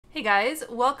Hey guys,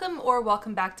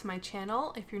 welcome back to my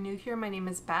channel. If you're new here, my name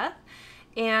is Beth,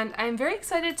 and I'm very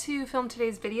excited to film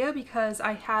today's video because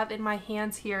I have in my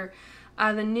hands here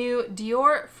the new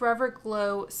Dior Forever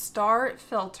Glow Star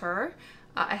Filter.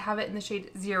 I have it in the shade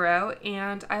 0,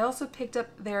 and I also picked up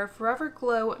their Forever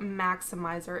Glow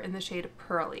Maximizer in the shade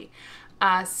Pearly.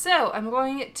 So I'm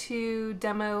going to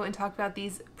demo and talk about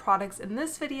these products in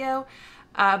this video.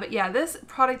 But yeah, this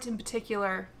product in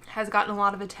particular has gotten a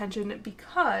lot of attention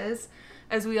because,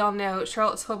 as we all know,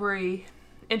 Charlotte Tilbury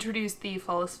introduced the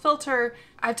Flawless Filter.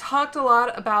 I've talked a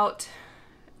lot about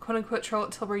quote-unquote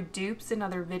Charlotte Tilbury dupes in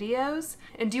other videos,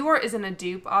 and Dior isn't a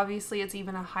dupe. Obviously, it's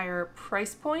even a higher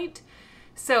price point.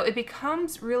 So it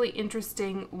becomes really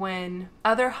interesting when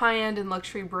other high-end and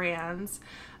luxury brands,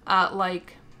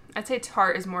 like, I'd say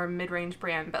Tarte is more a mid-range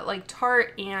brand, but like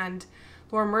Tarte and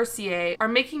Laura Mercier are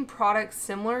making products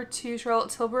similar to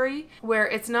Charlotte Tilbury, where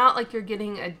it's not like you're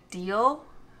getting a deal.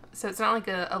 So it's not like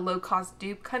a low-cost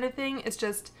dupe kind of thing. It's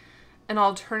just an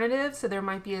alternative. So there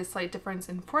might be a slight difference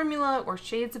in formula or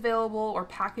shades available or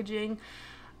packaging.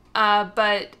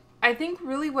 But I think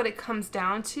really what it comes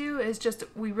down to is just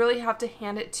we really have to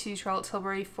hand it to Charlotte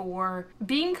Tilbury for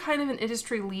being kind of an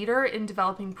industry leader in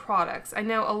developing products. I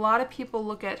know a lot of people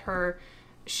look at her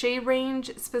shade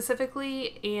range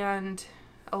specifically, and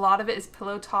a lot of it is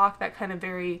pillow talk, that kind of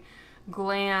very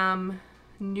glam,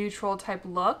 neutral type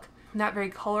look. Not very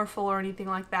colorful or anything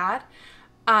like that.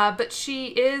 But she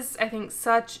is, I think,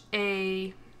 such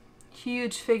a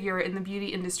huge figure in the beauty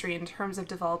industry in terms of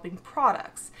developing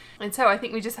products. And so I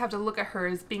think we just have to look at her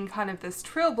as being kind of this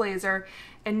trailblazer,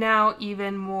 and now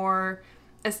even more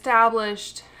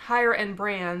established higher end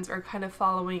brands are kind of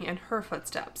following in her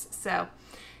footsteps. So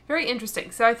very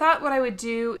interesting. So I thought what I would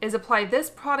do is apply this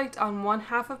product on one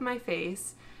half of my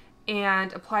face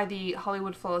and apply the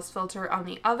Hollywood Flawless Filter on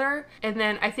the other. And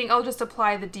then I think I'll just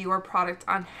apply the Dior product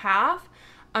on half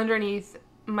underneath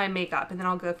my makeup, and then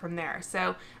I'll go from there.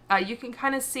 So you can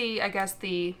kind of see, I guess,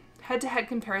 the head-to-head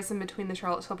comparison between the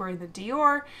Charlotte Tilbury and the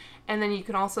Dior, and then you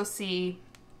can also see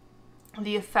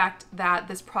the effect that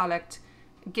this product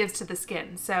gives to the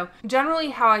skin. So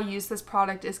generally how I use this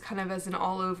product is kind of as an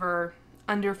all-over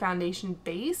under foundation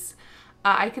base.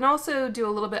 I can also do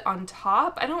a little bit on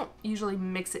top. I don't usually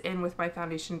mix it in with my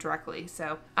foundation directly,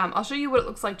 so I'll show you what it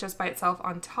looks like just by itself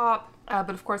on top, but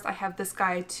of course I have this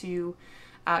guy to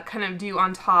kind of do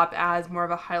on top as more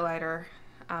of a highlighter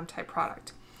type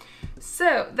product.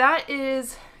 So that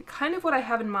is kind of what I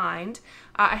have in mind.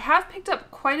 I have picked up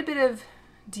quite a bit of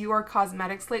Dior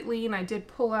cosmetics lately, and I did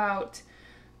pull out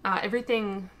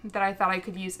everything that I thought I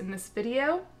could use in this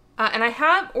video. And I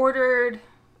have ordered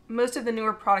most of the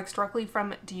newer products directly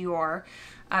from Dior.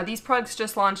 These products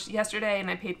just launched yesterday, and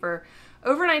I paid for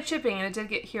overnight shipping, and it did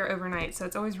get here overnight, so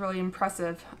it's always really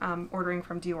impressive ordering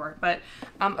from Dior. But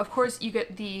of course you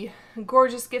get the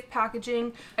gorgeous gift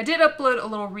packaging. I did upload a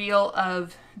little reel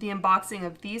of the unboxing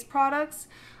of these products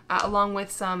along with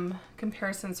some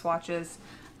comparison swatches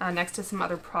next to some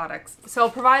other products. So I'll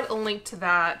provide a link to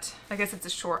that. I guess it's a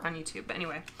short on YouTube, but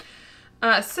anyway.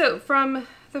 So from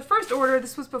the first order,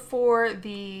 this was before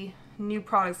the new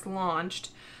products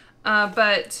launched,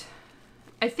 but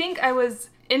I think I was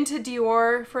into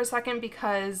Dior for a second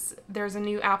because there's a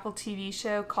new Apple TV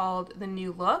show called The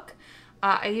New Look.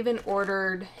 I even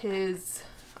ordered his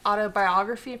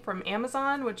autobiography from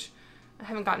Amazon, which I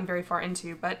haven't gotten very far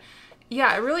into, but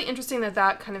yeah, really interesting that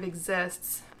that kind of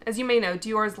exists. As you may know,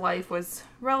 Dior's life was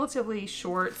relatively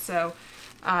short, so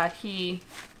he,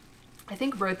 I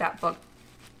think, wrote that book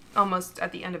almost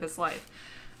at the end of his life.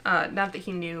 Not that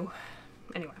he knew.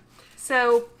 Anyway.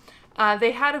 So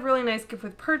they had a really nice gift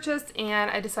with purchase,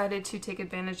 and I decided to take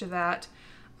advantage of that.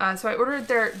 So I ordered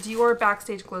their Dior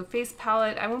Backstage Glow Face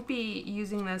Palette. I won't be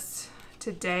using this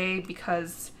today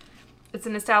because it's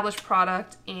an established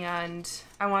product and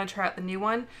I want to try out the new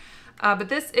one. But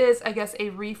this is, I guess, a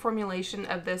reformulation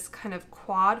of this kind of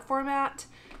quad format.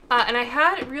 And I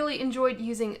had really enjoyed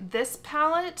using this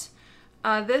palette.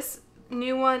 This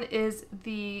new one is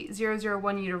the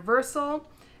 001 Universal,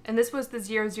 and this was the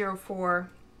 004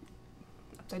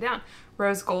 upside down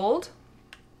Rose Gold.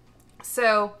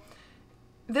 So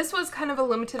this was kind of a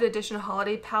limited edition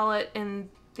holiday palette in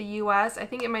the US. I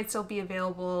think it might still be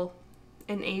available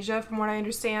in Asia from what I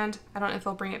understand. I don't know if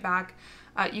they'll bring it back.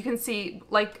 You can see,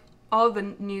 like all of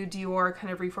the new Dior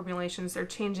kind of reformulations, they're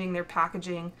changing their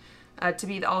packaging to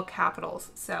be the all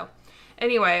capitals. So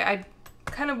anyway, I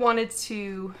kind of wanted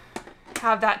to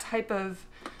have that type of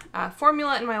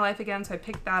formula in my life again, so I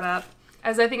picked that up.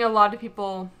 As I think a lot of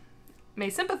people may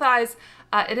sympathize,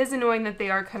 it is annoying that they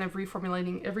are kind of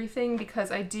reformulating everything, because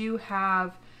I do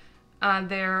have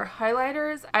their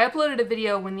highlighters. I uploaded a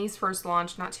video when these first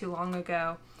launched not too long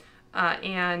ago,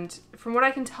 and from what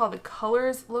I can tell, the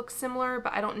colors look similar,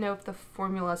 but I don't know if the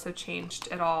formulas have changed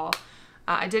at all.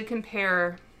 I did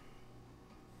compare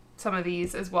some of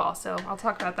these as well, so I'll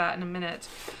talk about that in a minute.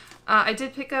 I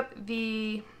did pick up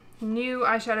the new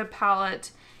eyeshadow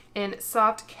palette in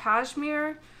Soft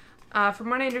Cashmere. From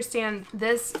what I understand,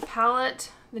 this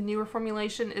palette, the newer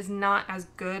formulation, is not as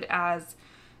good as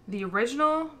the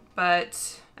original,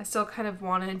 but I still kind of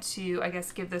wanted to, I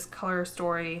guess, give this color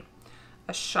story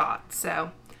a shot.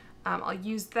 So I'll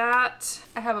use that.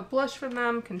 I have a blush from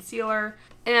them, concealer,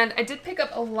 and I did pick up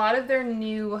a lot of their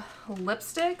new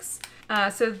lipsticks.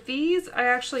 So these I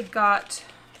actually got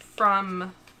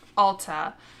from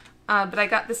Ulta, but I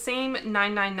got the same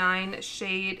 999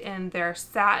 shade in their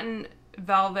Satin,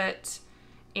 Velvet,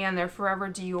 and their Forever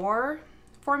Dior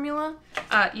formula.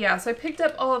 Yeah, so I picked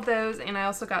up all of those, and I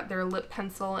also got their lip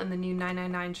pencil in the new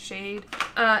 999 shade.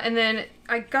 And then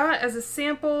I got as a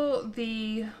sample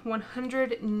the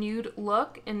 100 Nude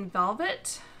Look in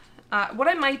Velvet. What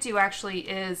I might do actually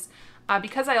is,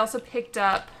 because I also picked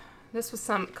up, this was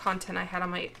some content I had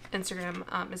on my Instagram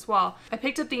as well, I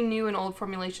picked up the new and old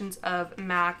formulations of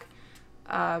MAC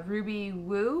Ruby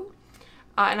Woo,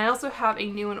 and I also have a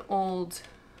new and old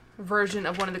version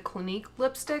of one of the Clinique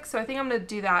lipsticks, so I think I'm going to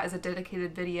do that as a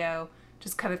dedicated video,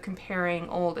 just kind of comparing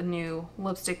old and new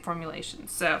lipstick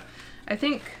formulations. So I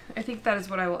think that is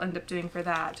what I will end up doing for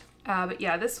that. But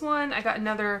yeah, this one, I got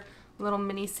another little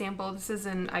mini sample. This is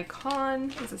an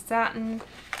Icon, it's a satin,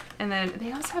 and then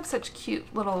they also have such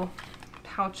cute little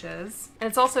pouches. And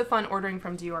it's also fun ordering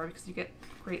from Dior because you get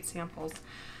great samples.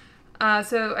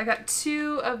 So I got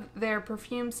 2 of their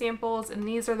perfume samples, and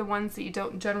these are the ones that you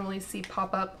don't generally see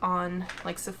pop up on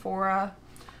like Sephora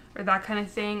or that kind of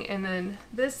thing. And then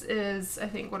this is, I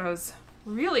think, what I was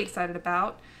really excited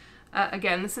about.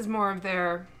 Again, this is more of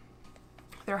their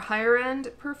higher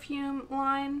end perfume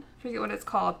line. I forget what it's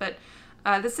called, but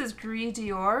this is Gris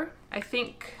Dior. I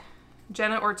think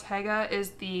Jenna Ortega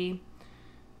is the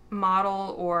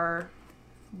model or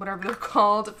whatever they're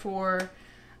called for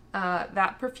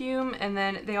that perfume. And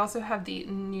then they also have the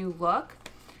New Look,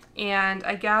 and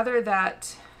I gather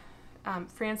that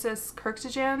Francis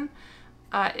Kurkdjian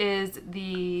is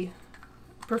the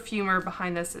perfumer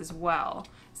behind this as well.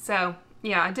 So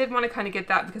yeah, I did want to kind of get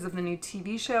that because of the new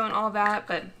TV show and all that,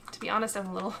 but to be honest, I'm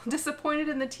a little disappointed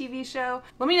in the TV show.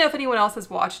 Let me know if anyone else has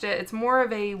watched it. It's more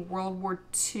of a World War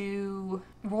II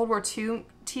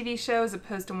TV show as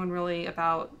opposed to one really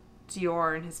about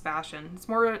Dior and his fashion. It's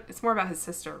more about his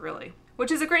sister, really,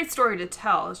 which is a great story to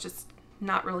tell. It's just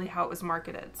not really how it was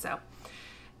marketed. So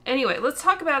anyway, let's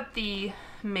talk about the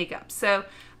makeup. So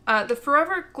the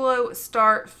Forever Glow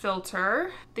Star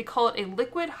Filter, they call it a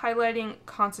liquid highlighting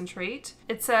concentrate.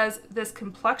 It says this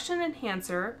complexion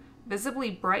enhancer visibly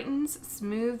brightens,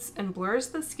 smooths, and blurs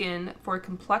the skin for a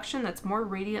complexion that's more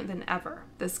radiant than ever.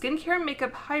 The skincare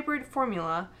makeup hybrid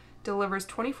formula delivers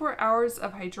 24 hours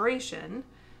of hydration.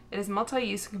 It is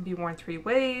multi-use and can be worn 3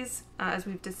 ways, as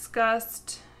we've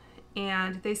discussed.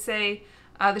 And they say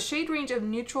the shade range of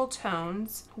neutral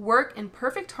tones work in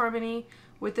perfect harmony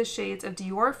with the shades of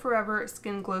Dior Forever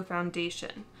Skin Glow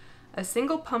Foundation. A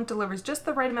single pump delivers just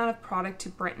the right amount of product to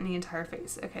brighten the entire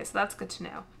face. Okay, so that's good to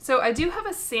know. So I do have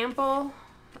a sample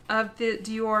of the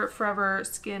Dior Forever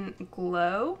Skin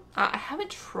Glow. I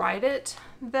haven't tried it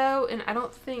though, and I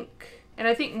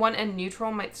think 1N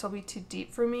neutral might still be too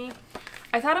deep for me.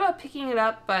 I thought about picking it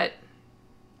up, but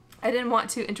I didn't want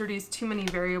to introduce too many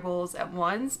variables at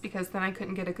once because then I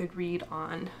couldn't get a good read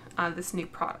on this new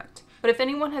product. But if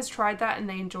anyone has tried that and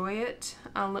they enjoy it,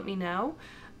 let me know.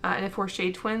 And if we're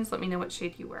shade twins, let me know what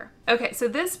shade you wear. Okay, so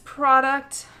this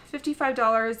product,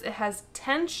 $55, it has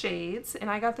 10 shades,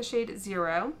 and I got the shade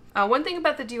 0. One thing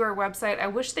about the Dior website, I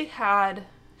wish they had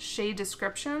shade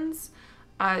descriptions.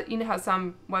 You know how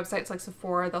some websites like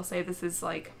Sephora, they'll say this is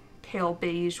like pale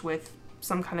beige with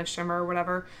some kind of shimmer or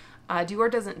whatever. Dior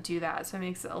doesn't do that, so it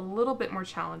makes it a little bit more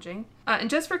challenging.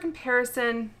 And just for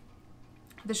comparison,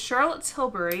 the Charlotte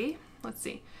Tilbury, let's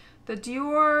see, the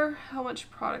Dior, how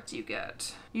much product do you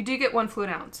get? You do get 1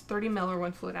 fluid ounce, 30 ml or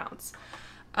 1 fluid ounce.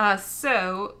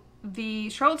 So the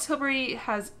Charlotte Tilbury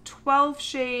has 12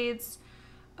 shades,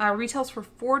 retails for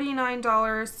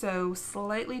 $49, so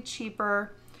slightly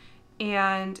cheaper.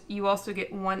 And you also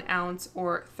get 1 ounce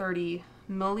or 30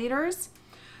 milliliters.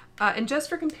 And just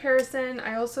for comparison,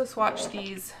 I also swatched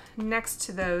these next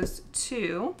to those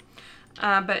 2.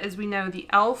 But as we know, the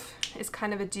e.l.f. is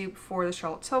kind of a dupe for the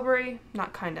Charlotte Tilbury.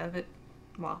 Not kind of, it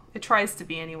well, it tries to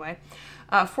be anyway.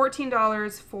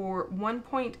 $14 for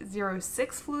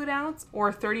 1.06 fluid ounce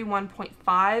or 31.5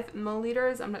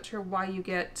 milliliters. I'm not sure why you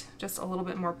get just a little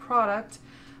bit more product.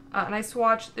 And I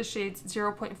swatched the shades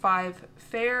 0.5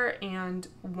 Fair and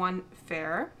 1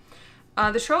 Fair.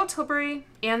 The Charlotte Tilbury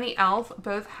and the e.l.f.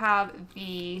 both have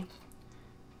the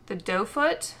doe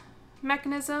foot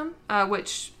mechanism,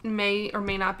 which may or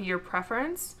may not be your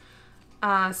preference.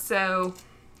 So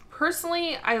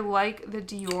personally, I like the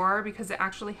Dior because it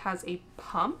actually has a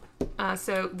pump.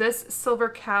 So this silver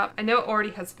cap, I know it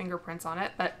already has fingerprints on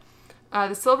it, but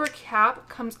the silver cap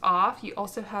comes off. You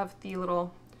also have the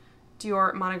little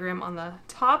Dior monogram on the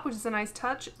top, which is a nice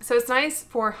touch. So it's nice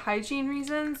for hygiene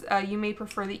reasons. You may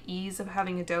prefer the ease of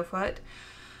having a doe foot.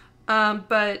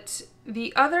 But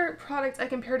the other product I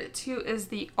compared it to is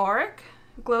the Auric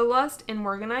Glow Lust in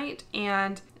Morganite,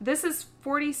 and this is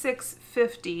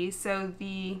 $46.50, so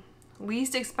the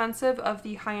least expensive of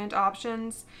the high-end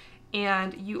options,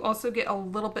 and you also get a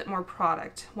little bit more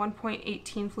product,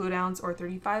 1.18 fluid ounce or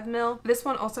 35 mil. This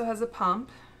one also has a pump,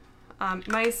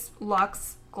 nice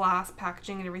luxe glass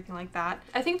packaging and everything like that.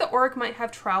 I think the Auric might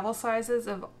have travel sizes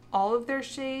of all of their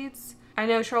shades. I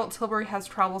know Charlotte Tilbury has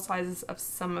travel sizes of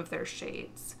some of their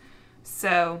shades,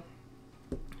 so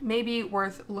maybe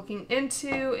worth looking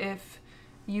into if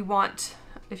you want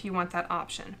that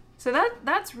option. So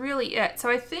that's really it. So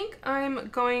I think I'm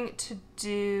going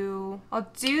to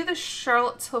I'll do the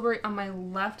Charlotte Tilbury on my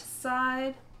left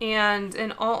side, and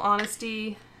in all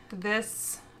honesty,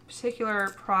 this particular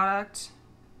product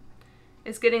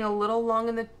is getting a little long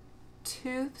in the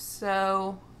tooth,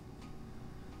 so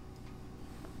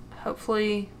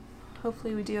hopefully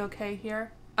we do okay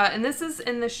here. And this is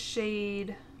in the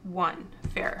shade 1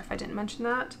 Fair, if I didn't mention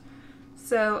that.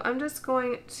 So I'm just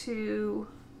going to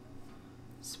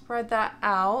spread that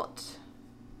out.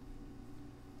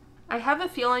 I have a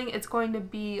feeling it's going to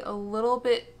be a little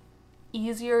bit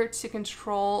easier to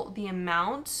control the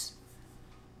amount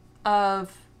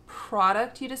of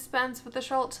product you dispense with the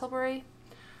Charlotte Tilbury.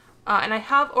 And I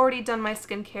have already done my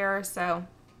skincare, so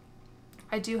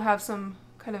I do have some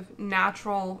kind of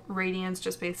natural radiance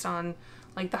just based on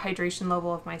like the hydration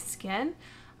level of my skin.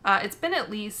 It's been at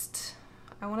least,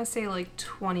 I want to say like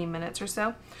 20 minutes or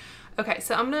so. Okay,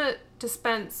 so I'm gonna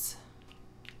dispense,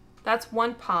 that's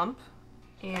one pump,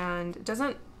 and it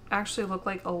doesn't actually look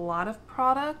like a lot of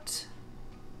product.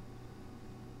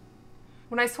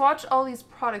 When I swatch all these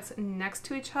products next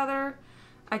to each other,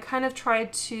 I kind of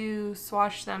tried to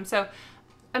swatch them. So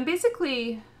I'm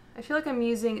basically, I feel like I'm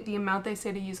using the amount they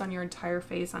say to use on your entire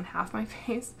face on half my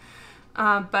face.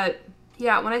 But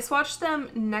yeah, when I swatch them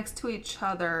next to each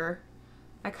other,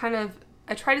 I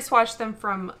try to swatch them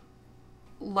from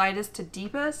lightest to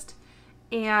deepest,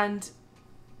 and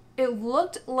it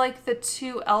looked like the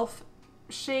two e.l.f.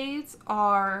 shades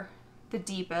are the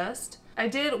deepest. I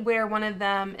did wear one of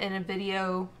them in a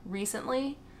video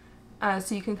recently,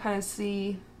 so you can kind of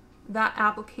see that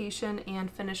application and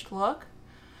finished look.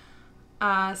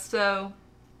 So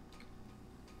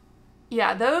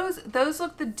yeah, those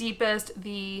look the deepest.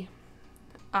 The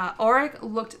Auric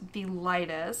looked the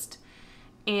lightest,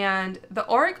 and the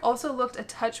Auric also looked a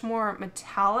touch more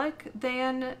metallic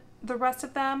than the rest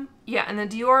of them. Yeah, and the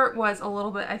Dior was a little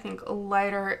bit, I think,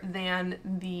 lighter than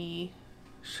the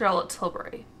Charlotte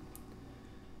Tilbury.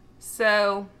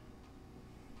 So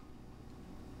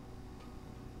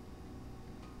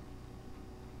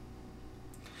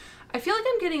I feel like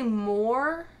I'm getting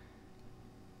more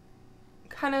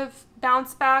kind of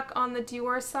bounce back on the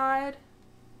Dior side.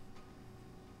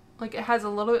 Like it has a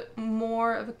little bit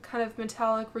more of a kind of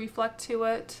metallic reflect to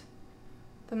it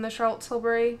than the Charlotte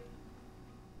Tilbury.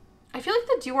 I feel like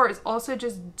the Dior is also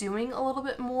just doing a little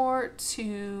bit more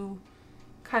to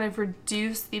kind of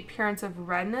reduce the appearance of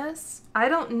redness. I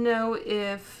don't know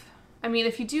if, I mean,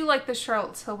 if you do like the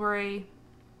Charlotte Tilbury,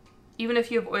 even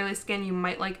if you have oily skin, you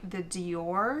might like the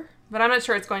Dior, but I'm not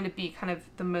sure it's going to be kind of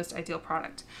the most ideal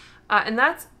product. And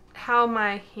that's how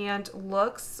my hand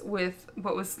looks with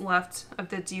what was left of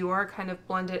the Dior kind of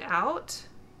blended out.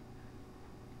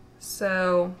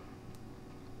 So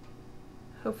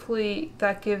hopefully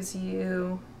that gives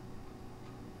you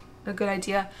a good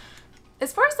idea.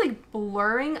 As far as like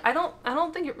blurring, I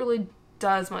don't think it really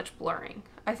does much blurring.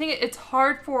 I think it's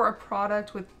hard for a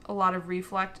product with a lot of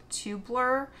reflect to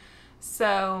blur.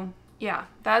 So yeah,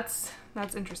 that's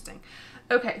interesting.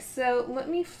 Okay, so let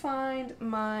me find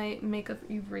my makeup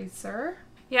eraser.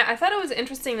 Yeah, I thought it was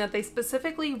interesting that they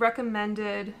specifically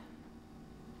recommended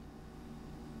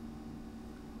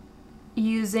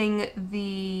using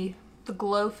the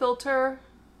glow filter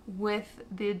with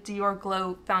the Dior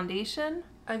Glow foundation.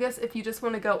 I guess if you just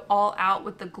want to go all out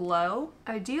with the glow,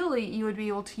 ideally you would be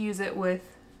able to use it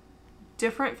with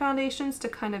different foundations to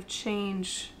kind of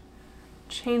change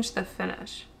the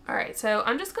finish. All right, so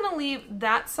I'm just gonna leave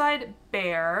that side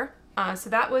bare. So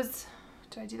that was,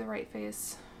 did I do the right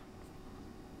face?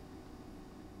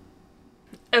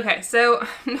 Okay, so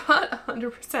I'm not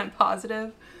 100%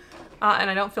 positive, and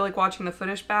I don't feel like watching the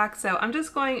footage back, so I'm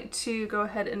just going to go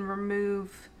ahead and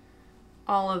remove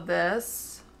all of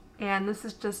this. And this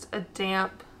is just a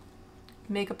damp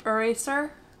makeup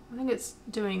eraser. I think it's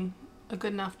doing a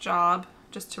good enough job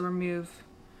just to remove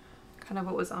kind of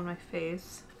what was on my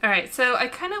face. All right, so I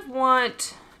kind of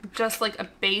want just like a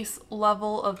base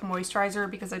level of moisturizer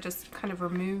because I just kind of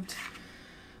removed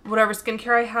whatever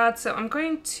skincare I had. So I'm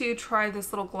going to try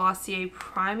this little Glossier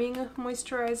priming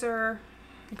moisturizer.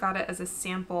 I got it as a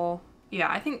sample.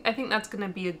 Yeah, I think that's gonna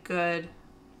be a good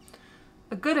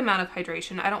amount of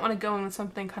hydration. I don't want to go in with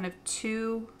something kind of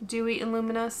too dewy and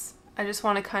luminous. I just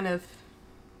want to kind of,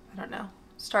 I don't know,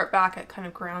 start back at kind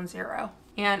of ground zero.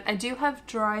 And I do have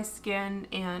dry skin,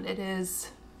 and it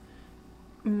is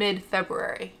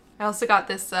mid-February. I also got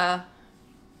this the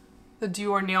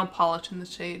Dior nail polish in the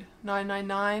shade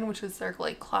 999, which is their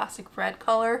like classic red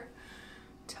color.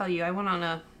 Tell you, I went on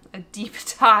a deep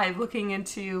dive looking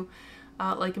into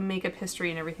like makeup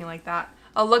history and everything like that.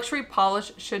 A luxury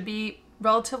polish should be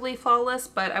relatively flawless,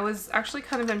 but I was actually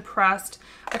kind of impressed.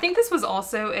 I think this was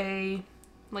also a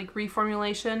like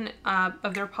reformulation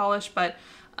of their polish, but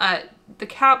the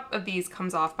cap of these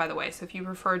comes off, by the way, so if you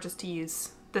prefer just to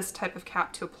use this type of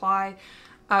cap to apply,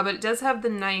 but it does have the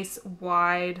nice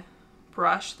wide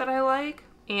brush that I like.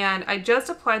 And I just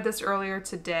applied this earlier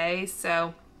today,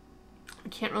 so I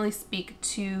can't really speak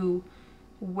to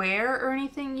wear or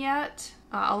anything yet.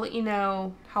 I'll let you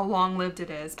know how long lived it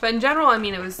is, but in general, I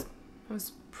mean, it was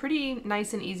pretty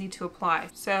nice and easy to apply.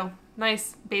 So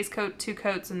nice base coat, 2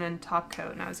 coats, and then top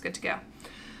coat, and I was good to go.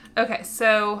 Okay,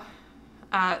 so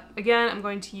again, I'm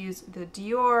going to use the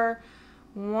Dior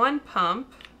 1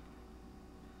 pump,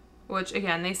 which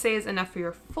again, they say is enough for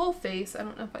your full face. I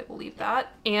don't know if I believe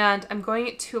that. And I'm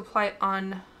going to apply it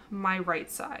on my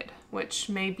right side, which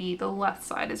may be the left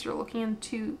side as you're looking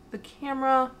into the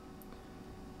camera.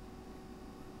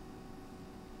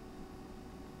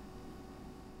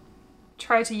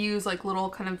 Try to use like little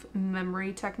kind of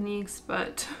memory techniques,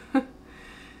 but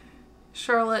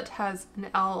Charlotte has an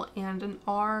L and an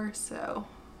R, so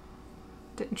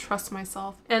didn't trust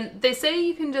myself. And they say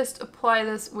you can just apply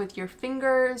this with your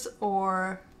fingers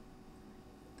or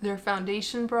their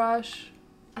foundation brush.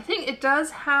 I think it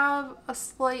does have a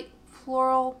slight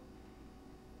floral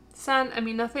scent. I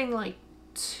mean, nothing like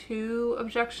too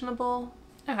objectionable.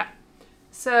 Okay,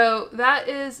 so that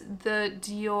is the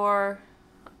Dior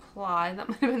apply. That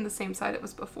might have been the same side it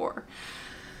was before.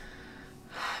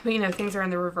 But you know, things are in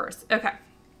the reverse. Okay,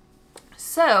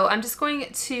 so I'm just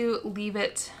going to leave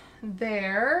it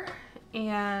there,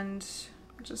 and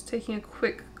just taking a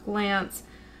quick glance.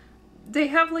 They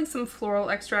have like some floral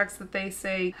extracts that they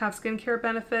say have skincare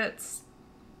benefits.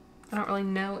 I don't really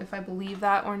know if I believe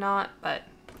that or not, but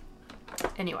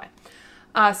anyway.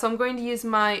 So I'm going to use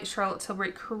my Charlotte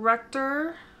Tilbury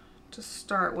corrector to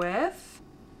start with.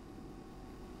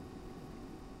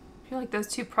 I feel like those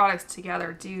two products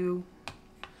together do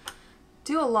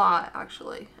a lot,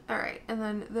 actually. All right, and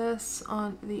then this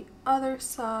on the other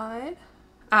side.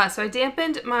 So I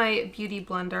dampened my Beauty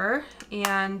Blender,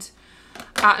 and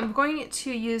I'm going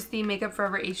to use the Makeup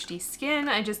Forever HD Skin.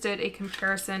 I just did a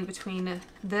comparison between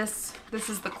this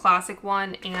is the classic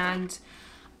one, and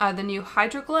the new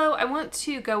Hydro Glow. I want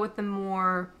to go with the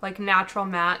more like natural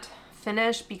matte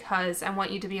finish because I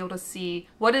want you to be able to see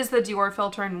what is the Dior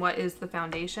filter and what is the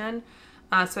foundation.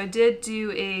 So I did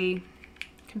do a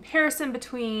comparison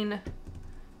between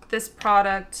this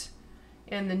product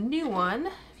and the new one,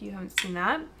 if you haven't seen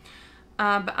that.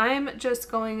 But I'm just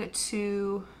going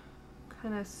to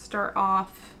kind of start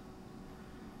off,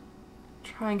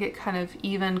 try and get kind of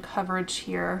even coverage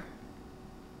here,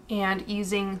 and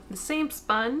using the same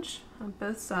sponge on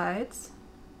both sides.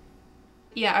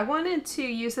 Yeah, I wanted to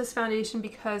use this foundation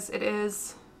because it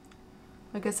is,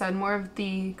 like I said, more of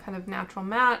the kind of natural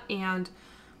matte, and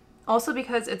also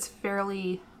because it's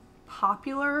fairly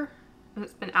popular and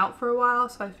it's been out for a while,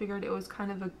 so I figured it was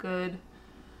kind of a good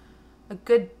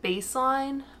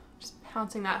baseline. Just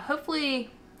pouncing that. Hopefully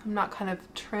I'm not kind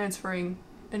of transferring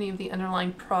any of the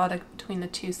underlying product between the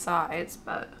two sides,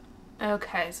 but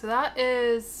okay, so that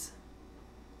is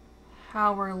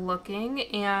how we're looking,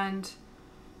 and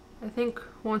I think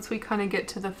once we kind of get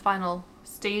to the final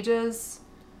stages,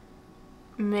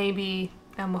 maybe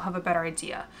and we'll have a better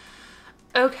idea.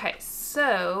 Okay,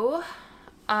 so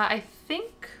I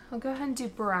think I'll go ahead and do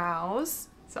brows.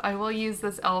 So I will use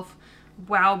this e.l.f.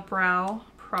 Wow Brow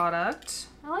product.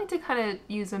 I like to kind of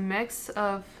use a mix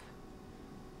of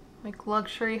like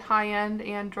luxury, high-end,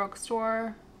 and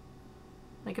drugstore.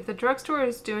 Like if the drugstore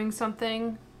is doing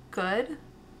something good,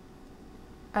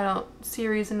 I don't see a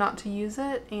reason not to use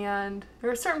it. And there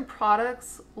are certain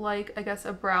products, like I guess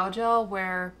a brow gel,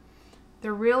 where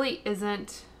there really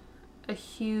isn't a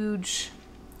huge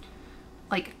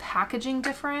like packaging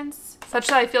difference, such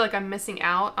that I feel like I'm missing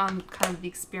out on kind of the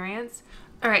experience.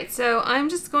 All right, so I'm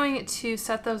just going to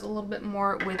set those a little bit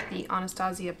more with the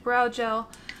Anastasia brow gel.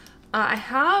 I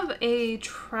have a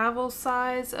travel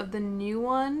size of the new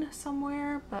one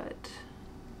somewhere, but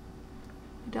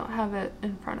I don't have it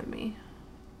in front of me.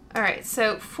 All right,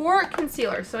 so for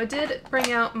concealer, so I did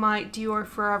bring out my Dior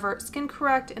Forever Skin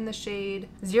Correct in the shade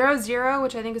 00,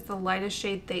 which I think is the lightest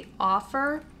shade they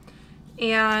offer.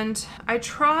 And I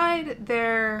tried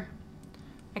their,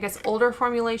 I guess, older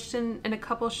formulation in a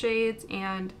couple shades,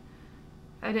 and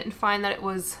I didn't find that it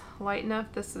was light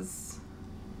enough. This is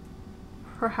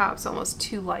perhaps almost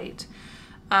too light.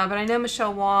 But I know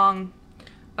Michele Wang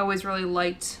always really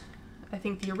liked, I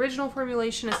think, the original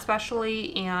formulation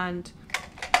especially, and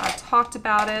talked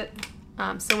about it.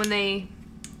 So when they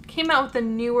came out with the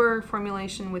newer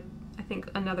formulation with, I think,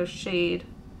 another shade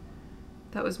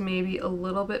that was maybe a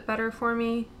little bit better for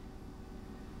me,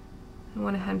 I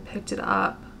went ahead and picked it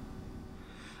up.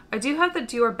 I do have the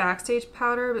Dior Backstage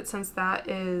powder, but since that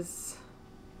is,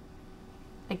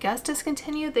 I guess,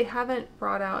 discontinued, they haven't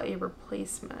brought out a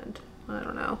replacement. I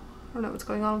don't know what's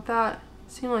going on with that.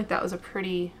 It seemed like that was a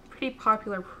pretty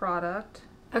popular product.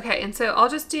 Okay, and so I'll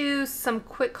just do some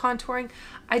quick contouring.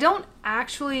 I don't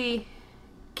actually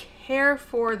care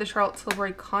for the Charlotte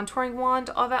Tilbury contouring wand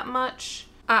all that much.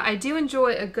 I do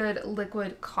enjoy a good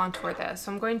liquid contour though,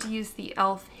 so I'm going to use the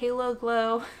e.l.f. Halo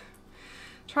Glow.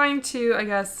 Trying to, I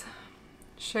guess,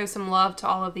 show some love to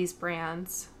all of these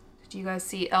brands. Did you guys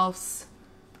see e.l.f.'s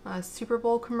Super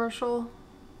Bowl commercial?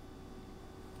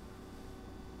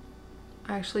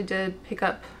 I actually did pick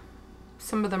up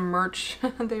some of the merch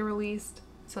they released.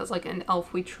 So it's like an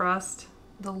e.l.f. We Trust.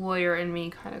 The lawyer in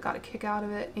me kind of got a kick out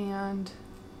of it, and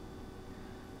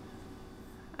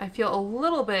I feel a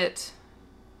little bit,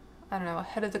 I don't know,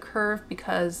 ahead of the curve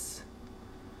because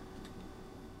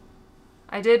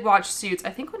I did watch Suits, I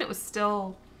think when it was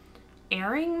still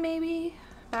airing, maybe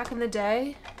back in the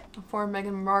day, before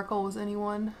Meghan Markle was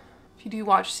anyone. If you do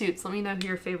watch Suits, let me know who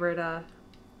your favorite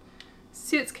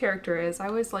Suits character is. I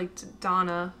always liked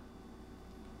Donna,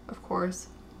 of course.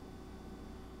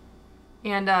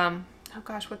 And, oh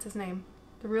gosh, what's his name?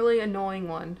 The really annoying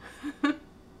one.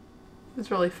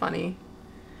 It's really funny.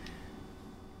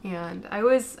 And I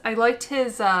liked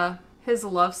his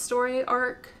love story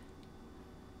arc.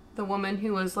 The woman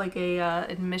who was like a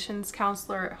admissions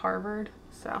counselor at Harvard.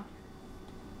 So,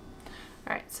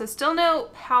 alright, so still no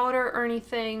powder or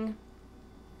anything.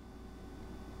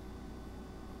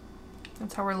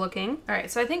 That's how we're looking.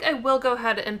 Alright, so I think I will go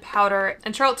ahead and powder.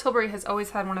 And Charlotte Tilbury has always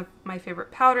had one of my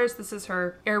favorite powders. This is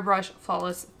her Airbrush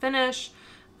Flawless Finish.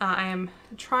 I am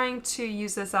trying to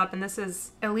use this up, and this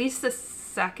is at least the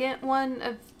second one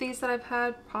of these that I've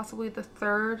had, possibly the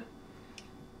third.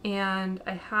 And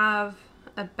I have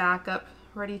a backup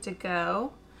ready to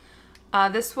go.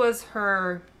 This was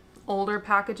her older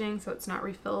packaging, so it's not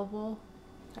refillable.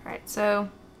 Alright, so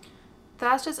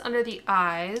that's just under the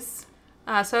eyes.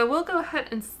 So I will go ahead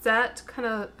and set kind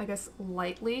of, I guess,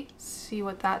 lightly, see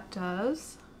what that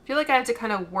does. I feel like I have to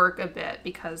kind of work a bit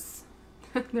because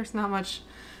there's not much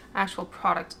actual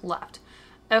product left.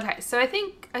 Okay, so I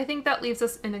think that leaves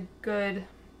us in a good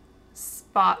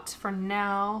spot for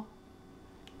now,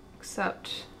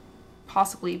 except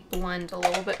possibly blend a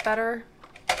little bit better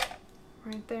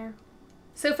right there.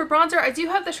 So for bronzer, I do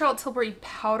have the Charlotte Tilbury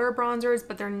powder bronzers,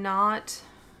 but they're not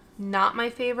my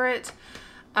favorite.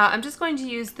 I'm just going to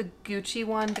use the Gucci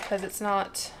one because it's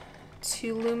not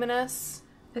too luminous.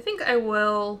 I think I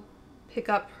will pick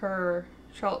up her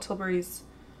Charlotte Tilbury's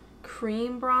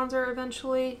cream bronzer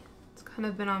eventually. It's kind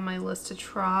of been on my list to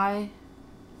try.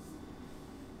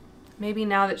 Maybe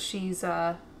now that she's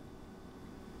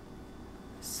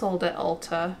sold at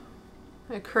Ulta.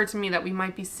 It occurred to me that we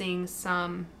might be seeing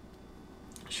some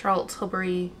Charlotte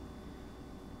Tilbury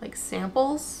like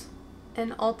samples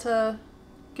in Ulta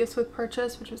gifts with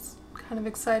purchase, which is kind of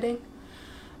exciting.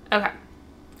 Okay,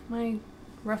 am I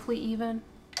roughly even?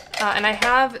 And I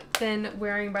have been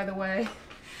wearing, by the way,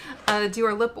 the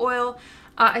Dior lip oil.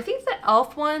 I think the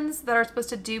e.l.f. ones that are supposed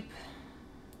to dupe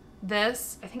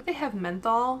this, I think they have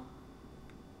menthol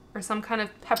or some kind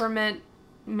of peppermint,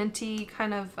 minty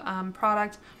kind of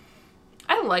product.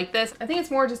 I like this. I think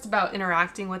it's more just about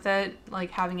interacting with it,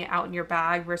 like having it out in your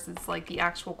bag versus like the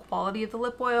actual quality of the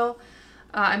lip oil.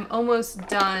 I'm almost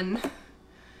done.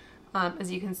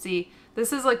 As you can see,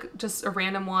 this is like just a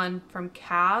random one from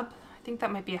Cab. I think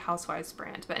that might be a Housewives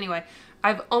brand. But anyway,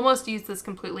 I've almost used this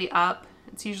completely up.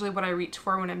 It's usually what I reach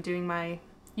for when I'm doing my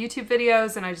YouTube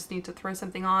videos and I just need to throw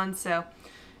something on. So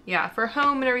yeah, for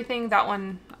home and everything, that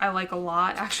one I like a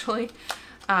lot actually.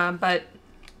 But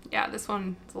yeah, this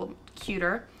one is a little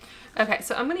cuter. Okay,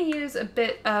 so I'm going to use a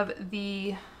bit of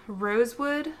the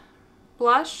Rosewood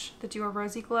blush, the Dior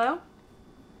Rosy Glow.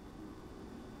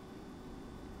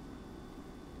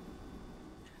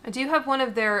 I do have one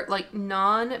of their like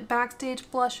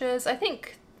non-backstage blushes. I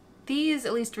think these,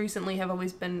 at least recently, have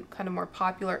always been kind of more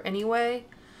popular anyway.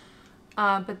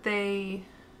 But they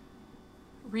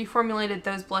reformulated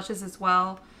those blushes as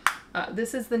well.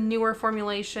 This is the newer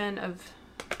formulation of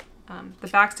the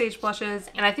backstage blushes,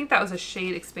 and I think that was a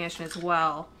shade expansion as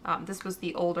well. This was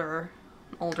the older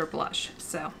blush.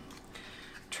 So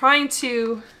trying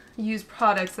to use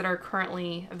products that are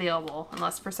currently available,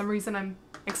 unless for some reason I'm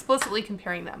explicitly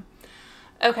comparing them.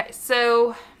 Okay,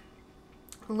 so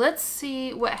let's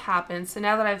see what happens. So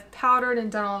now that I've powdered and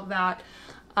done all of that,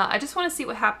 I just want to see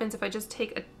what happens if I just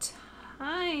take a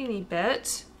tiny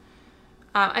bit.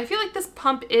 I feel like this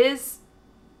pump is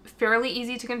fairly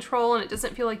easy to control, and it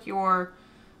doesn't feel like you're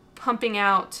pumping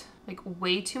out like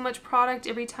way too much product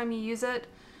every time you use it.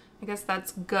 I guess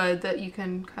that's good that you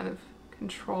can kind of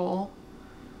control.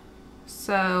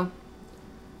 So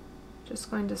just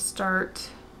going to start.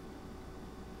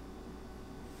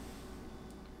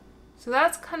 So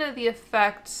that's kind of the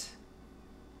effect.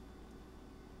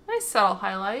 Nice subtle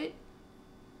highlight.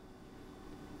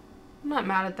 I'm not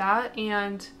mad at that,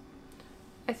 and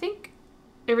I think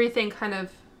everything kind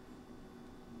of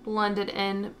blended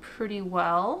in pretty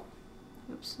well.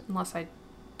 Oops, unless I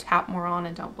tap more on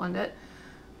and don't blend it.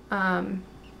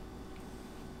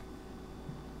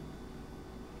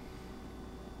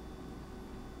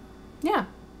 Yeah,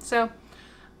 so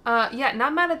yeah,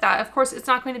 not mad at that. Of course, it's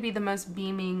not going to be the most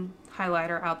beaming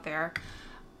highlighter out there.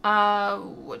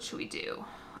 What should we do?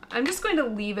 I'm just going to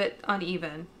leave it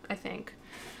uneven, I think.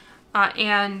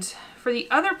 And for the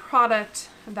other product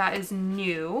that is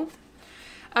new,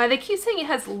 they keep saying it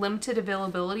has limited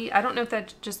availability. I don't know if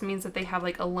that just means that they have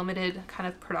like a limited kind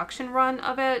of production run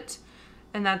of it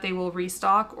and that they will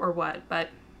restock or what, but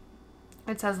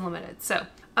it says limited. So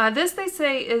this, they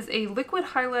say, is a liquid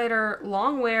highlighter,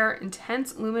 long wear,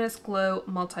 intense luminous glow,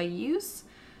 multi-use.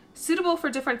 Suitable for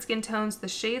different skin tones, the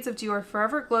shades of Dior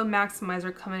Forever Glow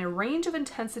Maximizer come in a range of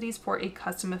intensities for a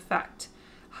custom effect.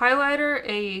 Highlighter,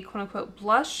 a quote-unquote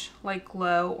blush-like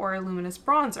glow, or a luminous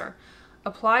bronzer,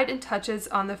 applied in touches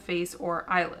on the face or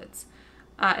eyelids.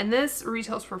 And this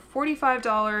retails for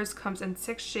 $45, comes in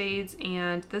 6 shades,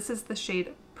 and this is the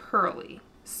shade Pearly.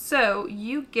 So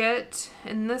you get,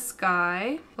 in this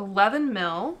guy, 11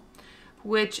 mil,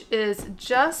 which is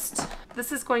just,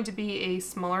 this is going to be a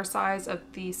smaller size of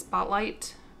the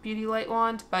Spotlight Beauty Light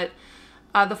Wand, but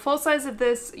the full size of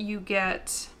this, you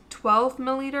get 12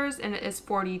 milliliters, and it is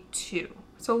 42.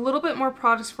 So a little bit more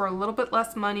products for a little bit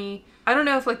less money. I don't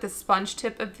know if like the sponge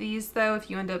tip of these though, if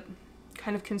you end up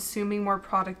kind of consuming more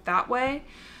product that way.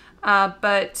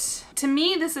 But to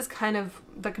me, this is kind of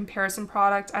the comparison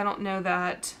product. I don't know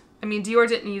that, I mean, Dior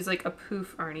didn't use like a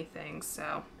poof or anything,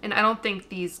 so, and I don't think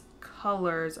these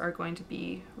colors are going to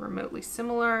be remotely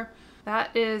similar.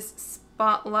 That is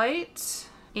Spotlight,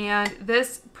 and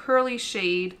this Pearly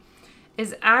shade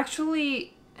is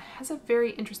actually, has a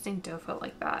very interesting doe foot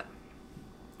like that.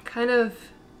 Kind of,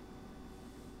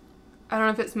 I don't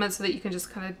know if it's meant so that you can just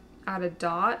kind of add a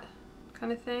dot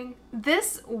kind of thing.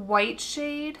 This white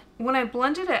shade, when I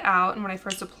blended it out and when I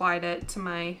first applied it to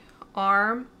my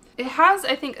arm, it has,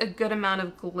 I think, a good amount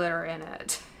of glitter in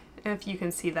it, if you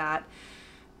can see that.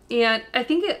 And I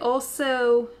think it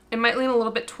also, it might lean a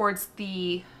little bit towards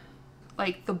the,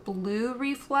 like the blue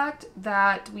reflect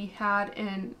that we had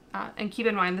in, and keep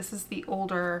in mind, this is the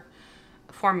older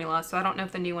formula, so I don't know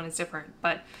if the new one is different,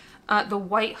 but the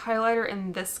white highlighter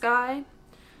in this guy,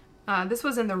 this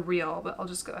was in the Real, but I'll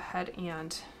just go ahead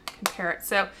and compare it.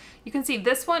 So you can see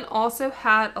this one also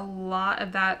had a lot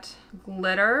of that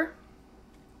glitter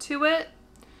to it.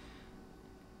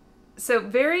 So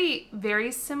very,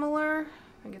 very similar.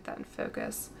 I get that in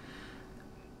focus.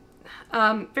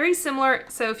 Very similar.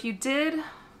 So if you did,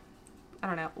 I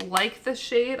don't know, like the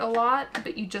shade a lot,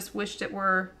 but you just wished it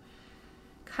were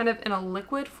kind of in a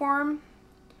liquid form,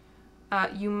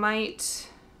 you might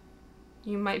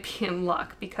be in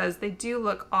luck, because they do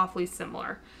look awfully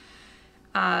similar.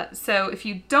 So if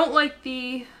you don't like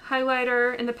the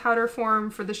highlighter in the powder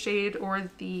form for the shade or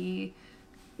the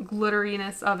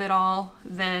glitteriness of it all,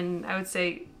 then I would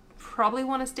say probably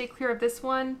want to stay clear of this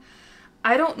one.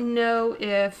 I don't know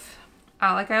if,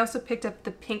 like I also picked up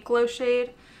the Pink Glow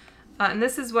shade, and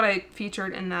this is what I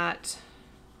featured in that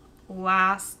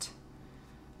last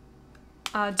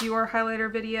Dior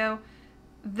highlighter video.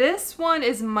 This one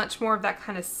is much more of that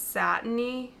kind of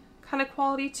satiny kind of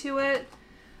quality to it,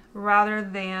 rather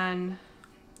than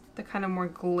the kind of more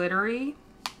glittery.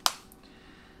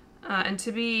 And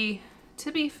to be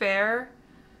fair,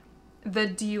 the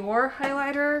Dior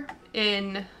highlighter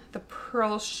in the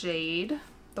pearl shade,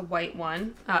 the white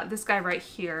one, this guy right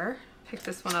here, picked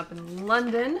this one up in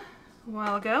London a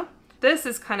while ago. This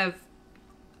is kind of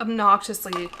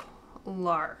obnoxiously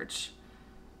large.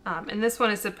 And this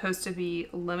one is supposed to be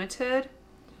limited.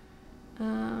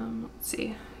 Let's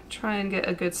see, try and get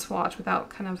a good swatch without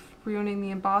kind of ruining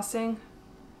the embossing.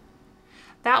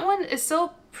 That one is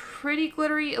still pretty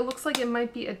glittery. It looks like it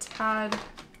might be a tad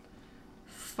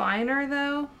finer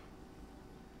though.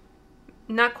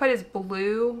 Not quite as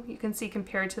blue. You can see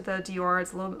compared to the Dior,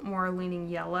 it's a little bit more leaning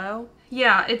yellow.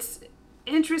 Yeah, it's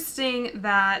interesting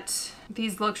that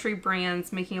these luxury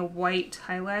brands making a white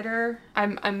highlighter.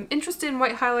 I'm interested in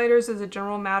white highlighters as a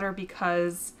general matter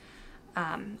because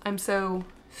I'm so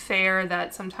fair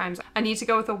that sometimes I need to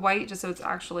go with a white just so it's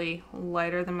actually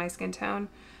lighter than my skin tone.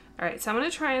 All right, so I'm gonna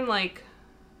try and like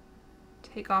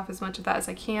take off as much of that as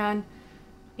I can.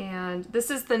 And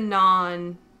this is the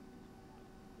non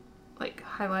like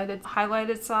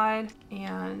highlighted side,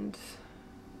 and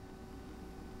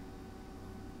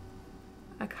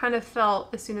I kind of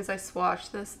felt as soon as I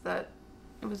swatched this that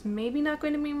it was maybe not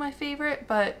going to be my favorite,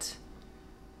 but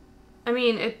I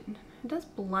mean it does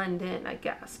blend in, I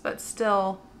guess, but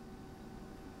still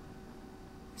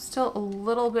a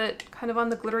little bit kind of on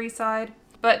the glittery side.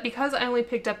 But because I only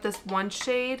picked up this one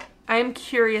shade, I am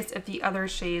curious if the other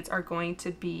shades are going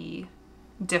to be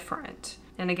different.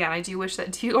 And again, I do wish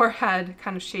that Dior had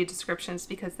kind of shade descriptions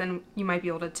because then you might be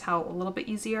able to tell a little bit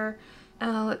easier.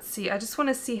 Let's see, I just want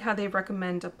to see how they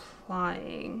recommend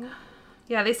applying.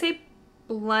 Yeah, they say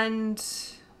blend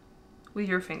with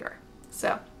your finger.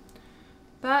 So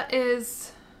that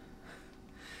is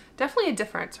definitely a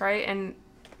difference, right? And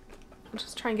I'll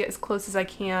just try and get as close as I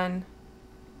can.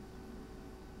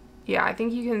 Yeah, I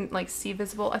think you can like see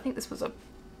visible. I think this was a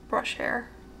brush hair.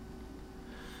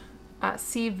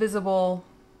 See visible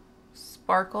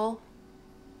sparkle.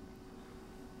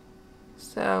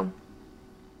 So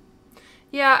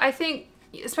yeah, I think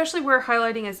especially where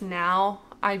highlighting is now,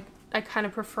 I kind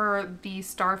of prefer the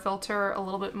star filter a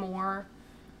little bit more,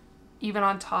 even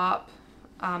on top.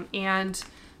 And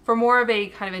for more of a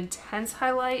kind of intense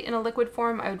highlight in a liquid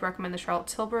form, I would recommend the Charlotte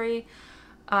Tilbury.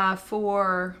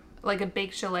 For like a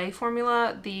Baked Chalet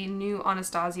formula, the new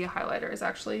Anastasia highlighter is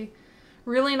actually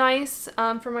really nice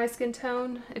for my skin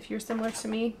tone, if you're similar to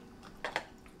me.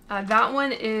 That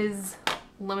one is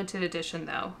limited edition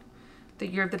though, the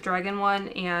Year of the Dragon one,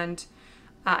 and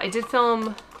I did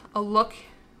film a look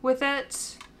with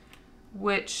it,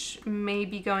 which may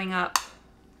be going up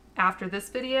after this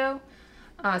video.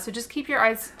 So just keep your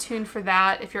eyes tuned for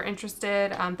that if you're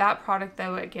interested. That product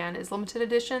though, again, is limited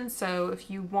edition, so if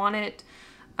you want it,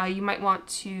 you might want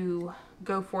to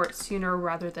go for it sooner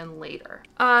rather than later.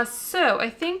 So I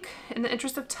think in the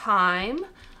interest of time,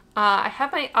 I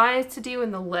have my eyes to do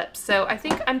and the lips. So I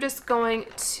think I'm just going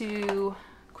to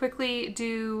quickly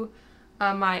do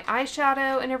my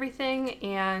eyeshadow and everything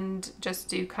and just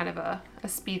do kind of a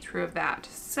speed through of that.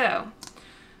 So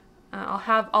I'll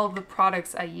have all of the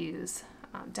products I use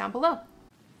down below.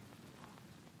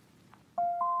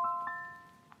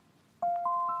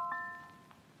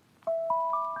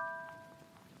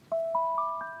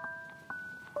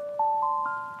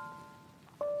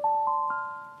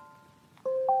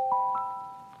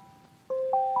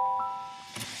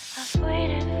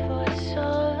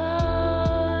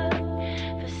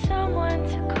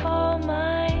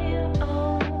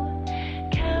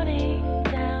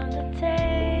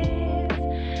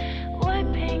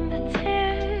 Wiping the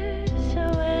tears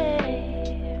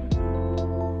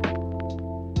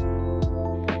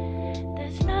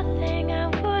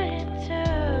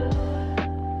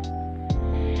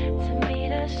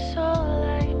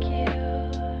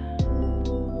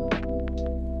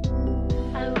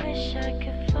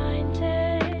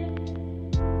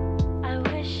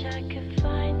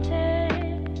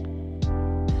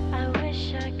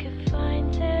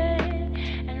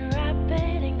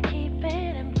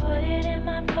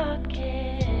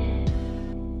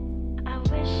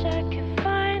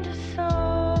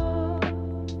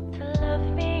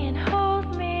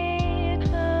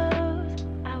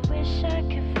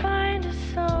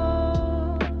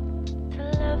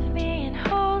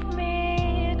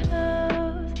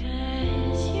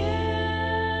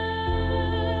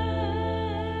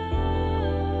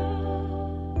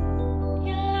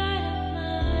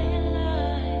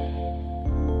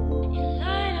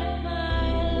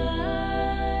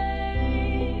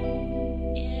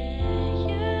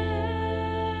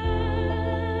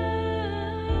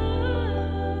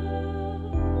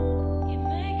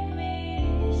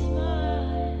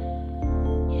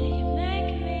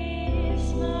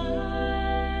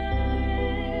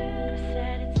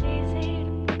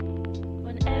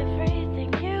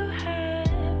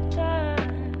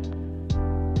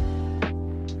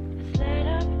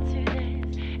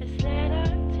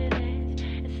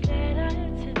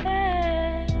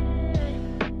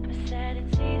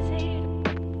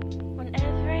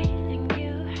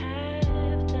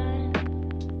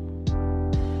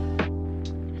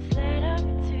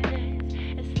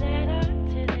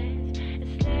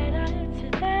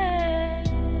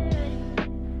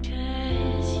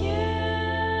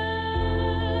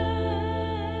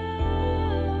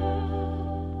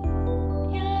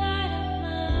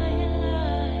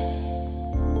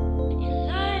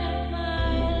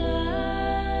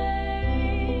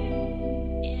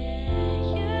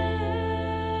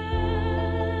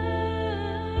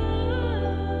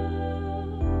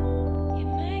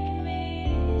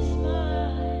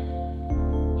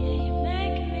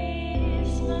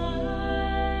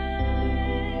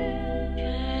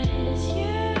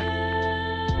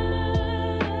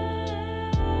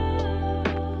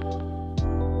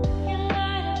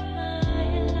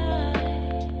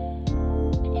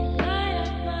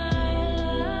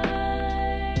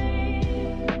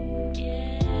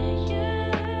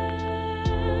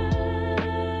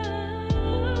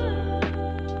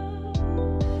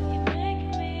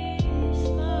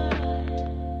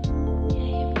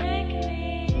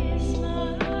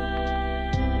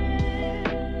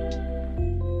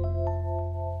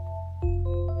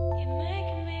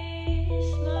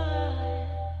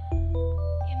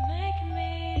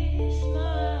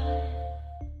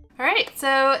right,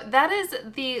 so that is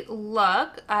the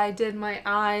look. I did my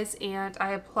eyes and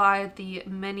I applied the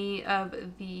mini of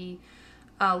the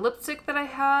lipstick that I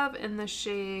have in the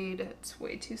shade, it's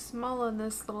way too small on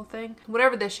this little thing.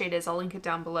 Whatever this shade is, I'll link it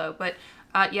down below. But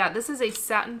yeah, this is a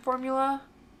satin formula,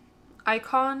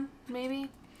 Icon, maybe.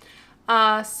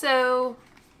 So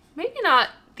maybe not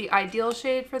the ideal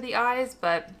shade for the eyes,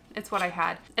 but it's what I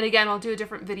had. And again, I'll do a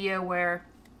different video where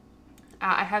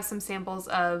I have some samples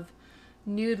of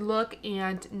Nude Look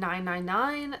and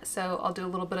 999, so I'll do a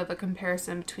little bit of a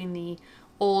comparison between the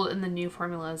old and the new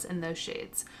formulas in those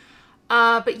shades.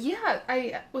 But yeah,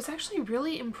 I was actually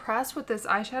really impressed with this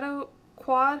eyeshadow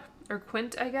quad, or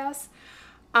quint, I guess.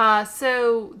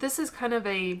 So this is kind of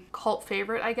a cult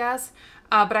favorite, I guess,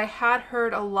 but I had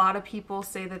heard a lot of people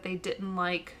say that they didn't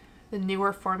like the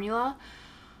newer formula.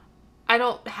 I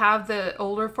don't have the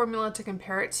older formula to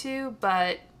compare it to,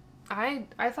 but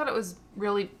I thought it was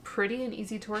really pretty and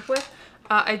easy to work with.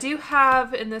 I do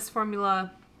have in this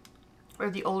formula, or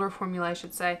the older formula I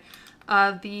should say,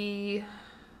 the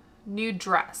Nude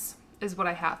Dress is what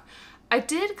I have. I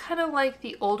did kind of like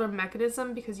the older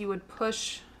mechanism because you would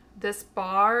push this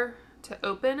bar to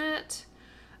open it.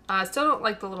 I still don't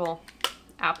like the little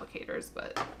applicators,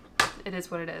 but it is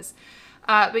what it is.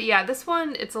 But yeah, this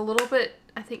one, it's a little bit,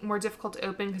 I think, more difficult to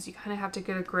open because you kind of have to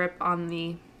get a grip on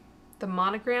the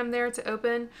monogram there to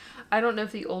open. I don't know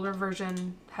if the older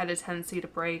version had a tendency to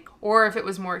break or if it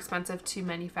was more expensive to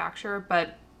manufacture,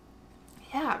 but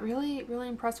yeah, really, really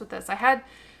impressed with this. I had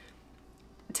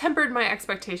tempered my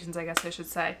expectations, I guess I should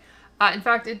say. In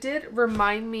fact, it did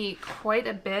remind me quite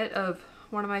a bit of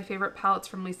one of my favorite palettes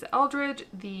from Lisa Eldridge,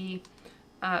 the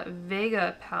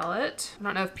Vega palette. I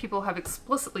don't know if people have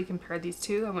explicitly compared these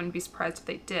two. I wouldn't be surprised if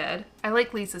they did. I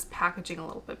like Lisa's packaging a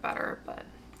little bit better, but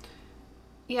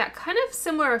yeah, kind of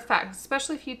similar effects,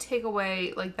 especially if you take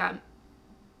away like that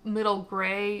middle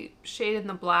gray shade in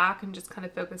the black and just kind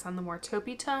of focus on the more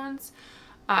taupey tones.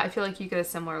 I feel like you get a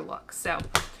similar look. So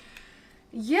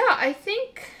yeah, I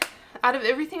think out of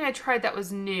everything I tried that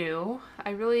was new,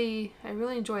 I really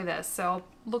enjoy this. So I'll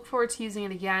look forward to using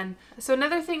it again. So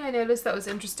another thing I noticed that was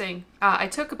interesting, I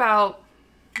took about,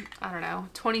 I don't know,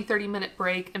 20-30 minute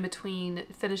break in between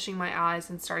finishing my eyes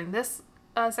and starting this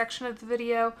section of the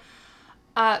video.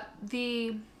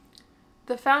 The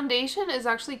foundation is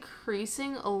actually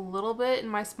creasing a little bit in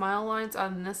my smile lines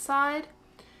on this side,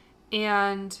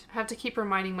 and I have to keep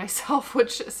reminding myself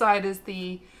which side is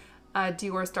the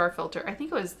Dior Star Filter. I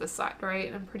think it was this side,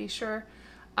 right? I'm pretty sure.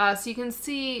 So you can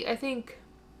see, I think,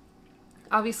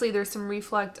 obviously there's some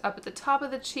reflect up at the top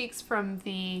of the cheeks from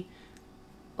the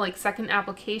like second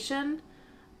application,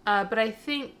 but I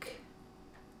think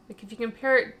like if you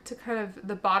compare it to kind of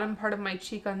the bottom part of my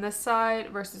cheek on this side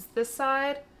versus this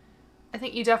side, I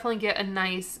think you definitely get a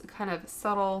nice kind of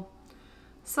subtle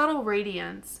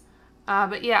radiance.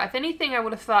 But yeah, if anything, I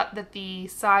would have thought that the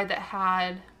side that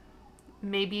had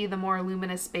maybe the more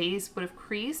luminous base would have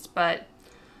creased, but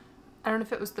I don't know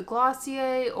if it was the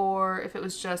Glossier or if it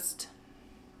was just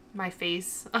my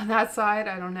face on that side.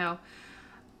 I don't know.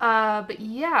 But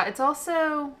yeah, it's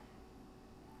also,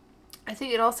 I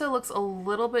think it also looks a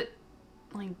little bit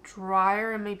like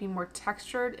drier and maybe more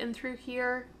textured in through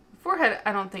here. Forehead,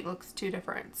 I don't think looks too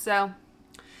different. So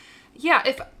yeah,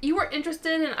 if you were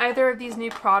interested in either of these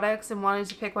new products and wanted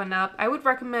to pick one up, I would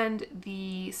recommend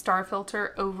the Star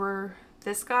Filter over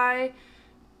this guy,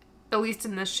 at least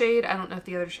in this shade. I don't know if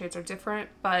the other shades are different,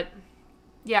 but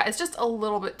yeah, it's just a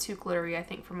little bit too glittery, I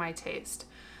think, for my taste.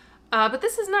 But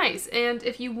this is nice, and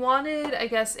if you wanted, I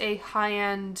guess, a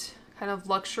high-end kind of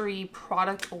luxury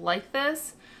product like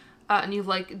this, and you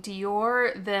like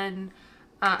Dior, then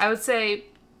I would say,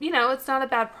 you know, it's not a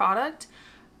bad product.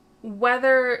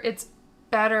 Whether it's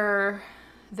better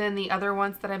than the other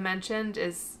ones that I mentioned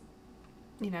is,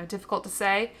 you know, difficult to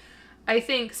say. I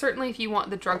think certainly if you want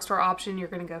the drugstore option, you're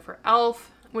going to go for e.l.f.,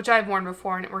 which I've worn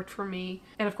before and it worked for me.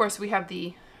 And of course we have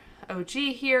the OG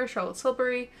here, Charlotte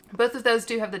Tilbury. Both of those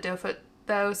do have the doe foot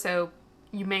though, so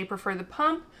you may prefer the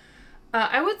pump.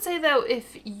 I would say though,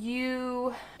 if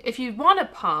you want a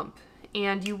pump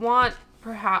and you want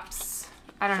perhaps,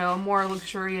 I don't know, a more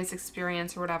luxurious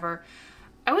experience or whatever,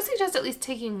 I would suggest at least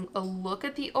taking a look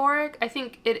at the Auric. I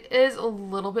think it is a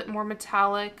little bit more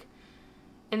metallic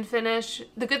in finish.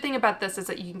 The good thing about this is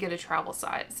that you can get a travel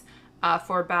size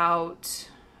for about,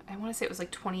 I want to say it was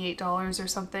like $28 or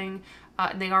something.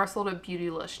 And they are sold at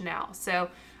Beautylish now. So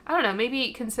I don't know,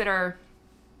 maybe consider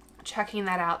checking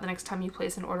that out the next time you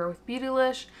place an order with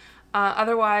Beautylish.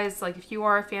 Otherwise, like if you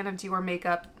are a fan of Dior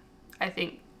makeup, I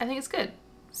think it's good.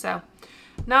 So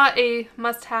not a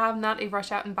must-have, not a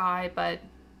rush out and buy, but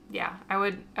yeah, I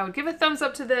would give a thumbs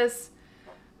up to this,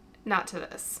 not to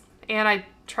this. And I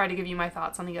try to give you my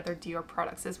thoughts on the other Dior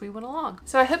products as we went along.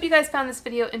 So I hope you guys found this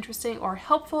video interesting or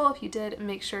helpful. If you did,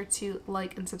 make sure to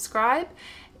like and subscribe.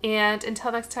 And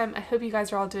until next time, I hope you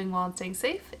guys are all doing well and staying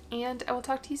safe, and I will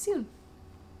talk to you soon.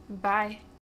 Bye.